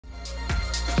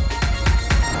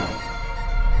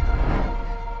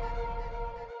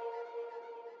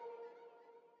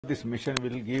this mission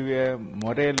will give a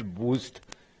morale boost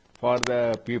for the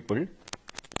people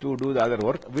to do the other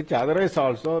work, which otherwise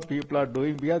also people are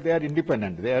doing because they are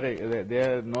independent. They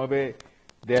are no way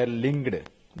they are linked.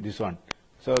 This one.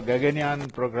 So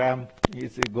Gaganyaan program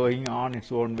is going on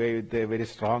its own way with a very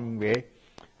strong way,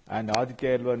 and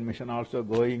Aditya L1 mission also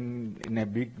going in a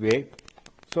big way.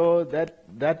 So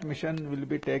that mission will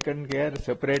be taken care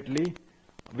separately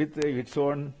with its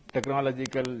own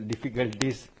technological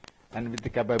difficulties and with the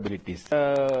capabilities.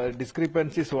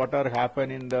 Discrepancies what are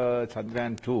happen in the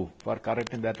Chandrayaan-2, for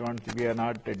correcting that one, we are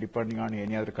not depending on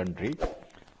any other country.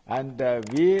 And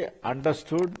we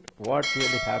understood what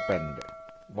really happened,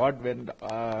 what went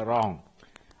wrong.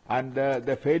 And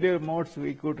the failure modes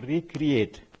we could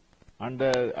recreate in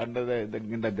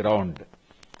the ground.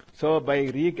 So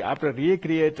after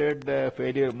recreated the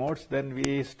failure modes, then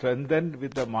we strengthened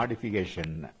with the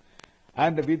modification.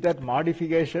 And with that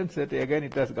modifications, that again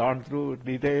it has gone through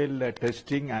detailed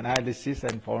testing, analysis,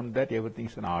 and found that everything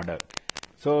is in order.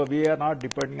 So we are not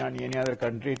depending on any other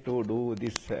country to do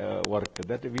this work.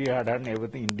 That we have done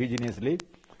everything indigenously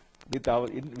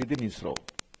within ISRO.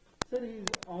 Sir, his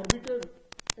orbiter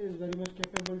is very much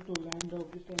capable to land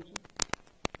off this time, sir?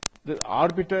 The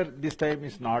orbiter this time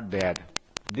is not there.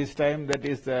 This time, that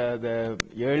is the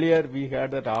earlier we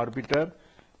had that orbiter,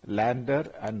 lander,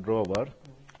 and rover.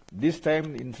 This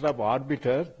time, instead of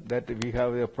orbiter, that we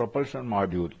have a propulsion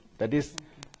module. That is,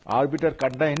 orbiter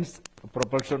contains a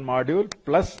propulsion module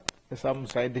plus some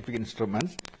scientific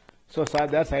instruments. So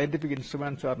their scientific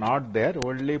instruments are not there.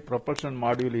 Only propulsion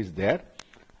module is there,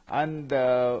 and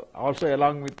also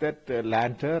along with that,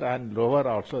 lander and rover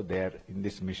also there in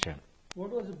this mission.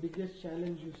 What was the biggest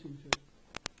challenge you see, sir?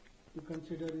 You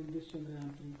consider in this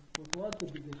Chandrayaan-3, what was the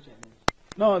biggest challenge?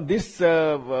 No, this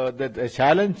the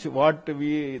challenge what the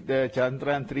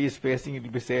Chandrayaan-3 is facing, it will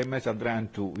be same as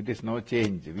Chandrayaan-2. It is no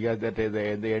change because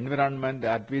the environment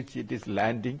at which it is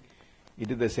landing,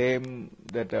 it is the same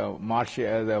that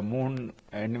the moon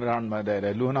environment,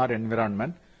 the lunar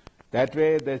environment. That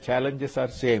way the challenges are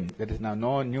same. There is now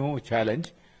no new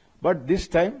challenge. But this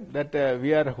time that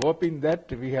we are hoping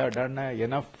that we have done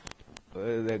enough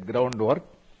the groundwork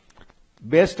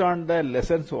based on the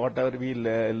lessons whatever we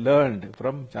learned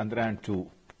from Chandrayaan-2.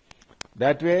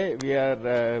 That way we are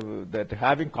that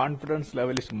having confidence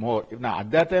level is more. Now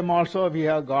at that time also we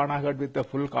have gone ahead with the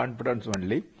full confidence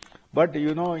only. But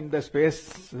you know, in the space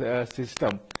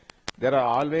system there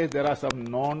are some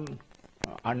known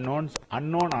unknowns,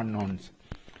 unknown unknowns.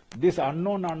 These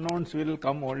unknown unknowns will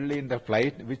come only in the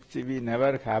flight, which will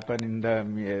never happen in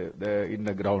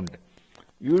the ground.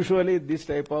 Usually this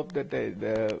type of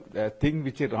the thing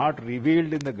which is not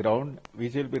revealed in the ground,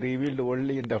 which will be revealed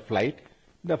only in the flight,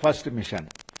 the first mission.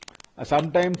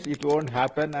 Sometimes it won't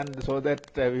happen, and so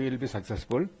that we will be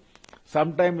successful.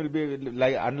 Sometimes will be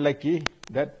like unlucky,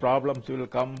 that problems will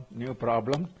come, new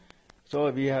problems.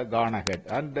 So we have gone ahead.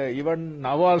 And even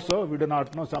now also we do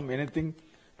not know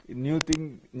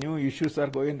new issues are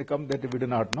going to come that we do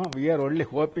not know. We are only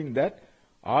hoping that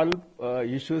all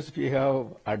issues we have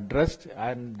addressed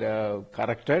and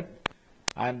corrected,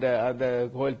 and the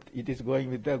whole it is going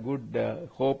with a good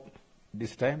hope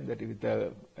this time that with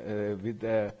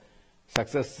the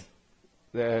success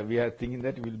we are thinking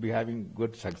that we will be having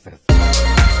good success.